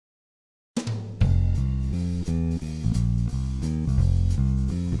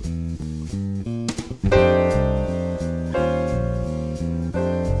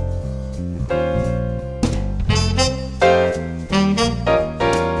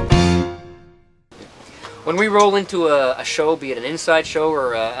When we roll into a show, be it an inside show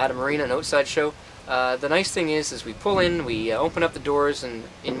or at a marina, an outside show, the nice thing is we pull in, we open up the doors, and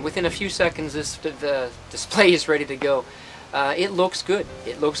within a few seconds the display is ready to go. It looks good.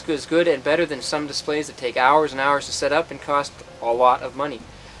 It looks good and better than some displays that take hours and hours to set up and cost a lot of money.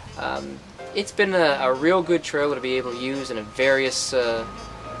 It's been a real good trailer to be able to use in various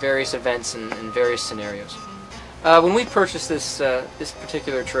events and various scenarios. When we purchased this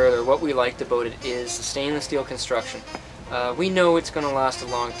particular trailer, what we liked about it is the stainless steel construction. We know it's going to last a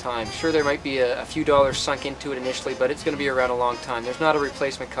long time. Sure, there might be a few dollars sunk into it initially, but it's going to be around a long time. There's not a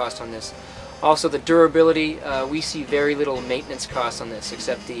replacement cost on this. Also, the durability, we see very little maintenance costs on this,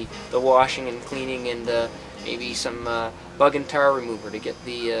 except the washing and cleaning and maybe some bug and tar remover to get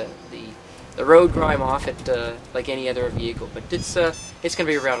the road grime off it like any other vehicle. But it's going to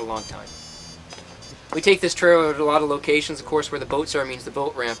be around a long time. We take this trailer to a lot of locations, of course, where the boats are means the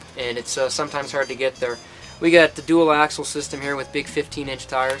boat ramp, and it's sometimes hard to get there. We got the dual axle system here with big 15-inch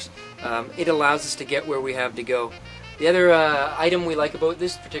tires. It allows us to get where we have to go. The other item we like about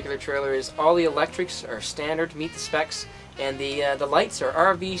this particular trailer is all the electrics are standard, meet the specs, and the lights are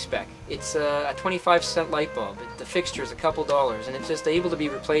RV spec. It's a 25-cent light bulb. The fixture is a couple dollars, and it's just able to be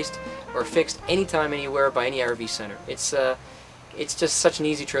replaced or fixed anytime, anywhere by any RV center. It's just such an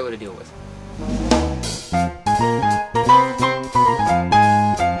easy trailer to deal with.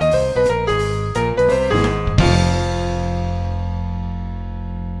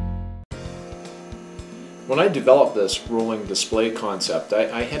 When I developed this rolling display concept,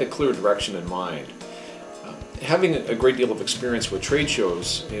 I had a clear direction in mind. Having a great deal of experience with trade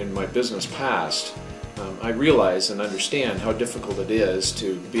shows in my business past, I realize and understand how difficult it is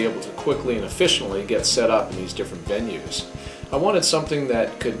to be able to quickly and efficiently get set up in these different venues. I wanted something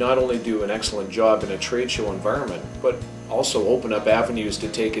that could not only do an excellent job in a trade show environment, but also open up avenues to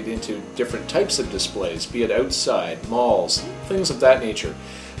take it into different types of displays, be it outside, malls, things of that nature,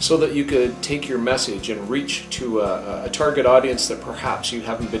 so that you could take your message and reach to a target audience that perhaps you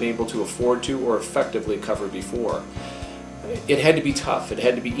haven't been able to afford to or effectively cover before. It had to be tough, it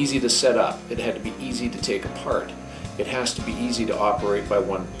had to be easy to set up, it had to be easy to take apart. It has to be easy to operate by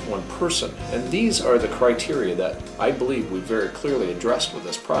one person. And these are the criteria that I believe we very clearly addressed with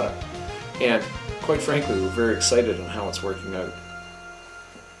this product. And quite frankly, we're very excited on how it's working out.